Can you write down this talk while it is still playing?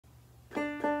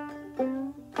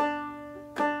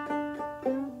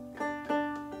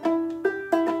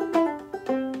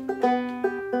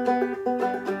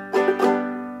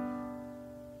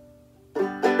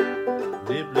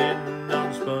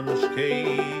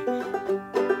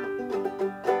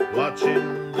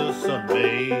watching the sun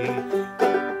bake.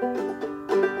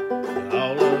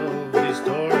 All of these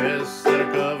tourists that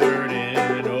are covered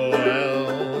in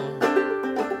oil.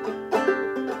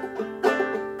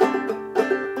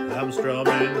 I'm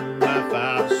strumming my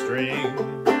 5-string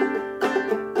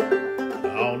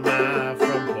on my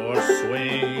front porch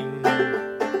swing.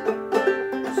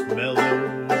 Smell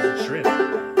those shrimp,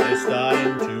 they're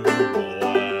starting to boil.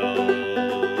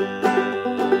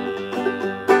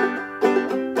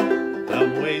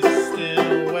 I'm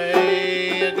wasting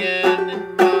away again in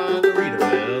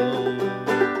Margaritaville.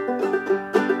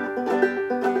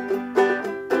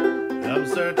 I'm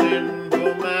searching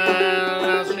for my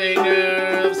last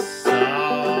shaker of salt.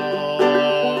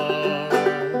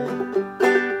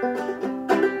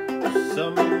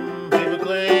 Some people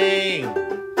claim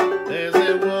there's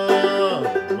a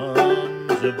woman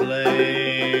to blame,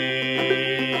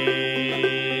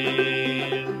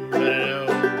 but I know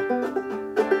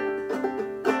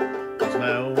it's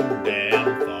my own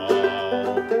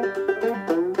downfall.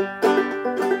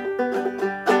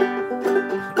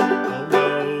 Don't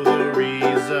know the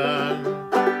reason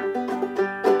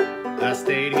I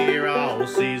stayed here all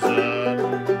season.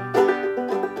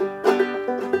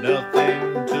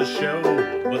 Nothing to show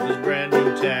but this brand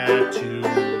new tattoo.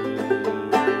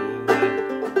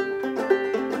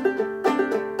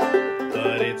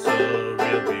 But it's a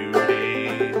real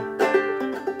beauty,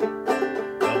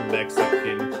 a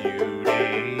Mexican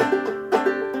cutie.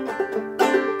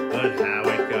 But how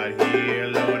it got here,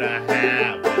 Lord, I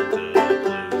haven't a clue.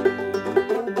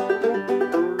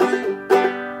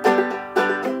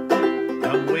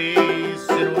 I'm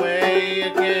wasting away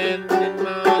again in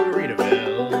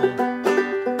Margaritaville,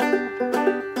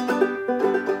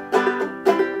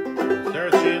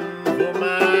 searching for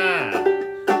my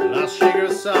lost sugar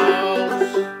salt.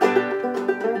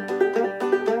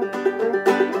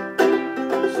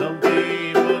 Some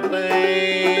people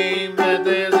claim that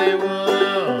there's a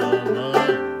woman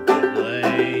to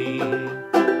blame,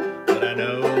 but I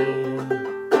know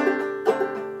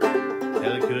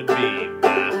hell, it could be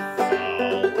my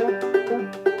fault.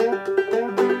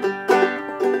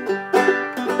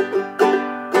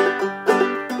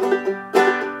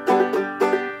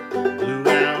 Blew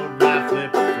out my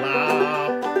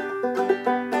flip-flop,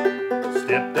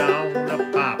 stepped on the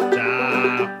pop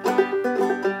top,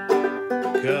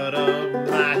 cut up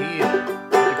my heel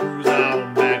to cruise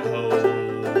on back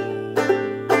home.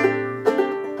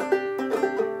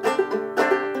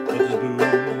 Put this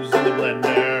booze in the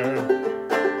blender,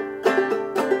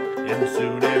 and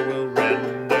soon it will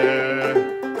render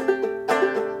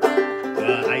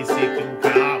the icy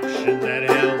concoction that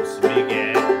helps me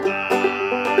get by.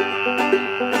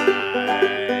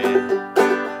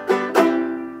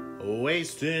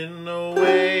 Wasting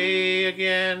away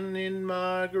again in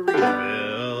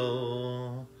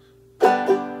Margaritaville,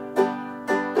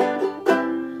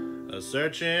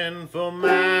 searching for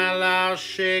my lost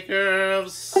shaker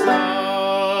of salt.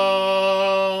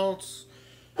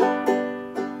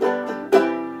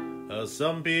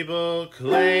 Some people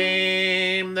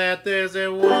claim that there's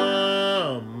a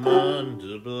woman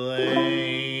to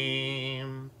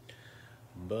blame,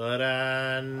 but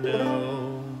I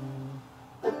know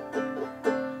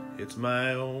it's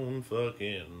my own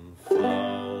fucking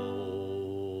fault.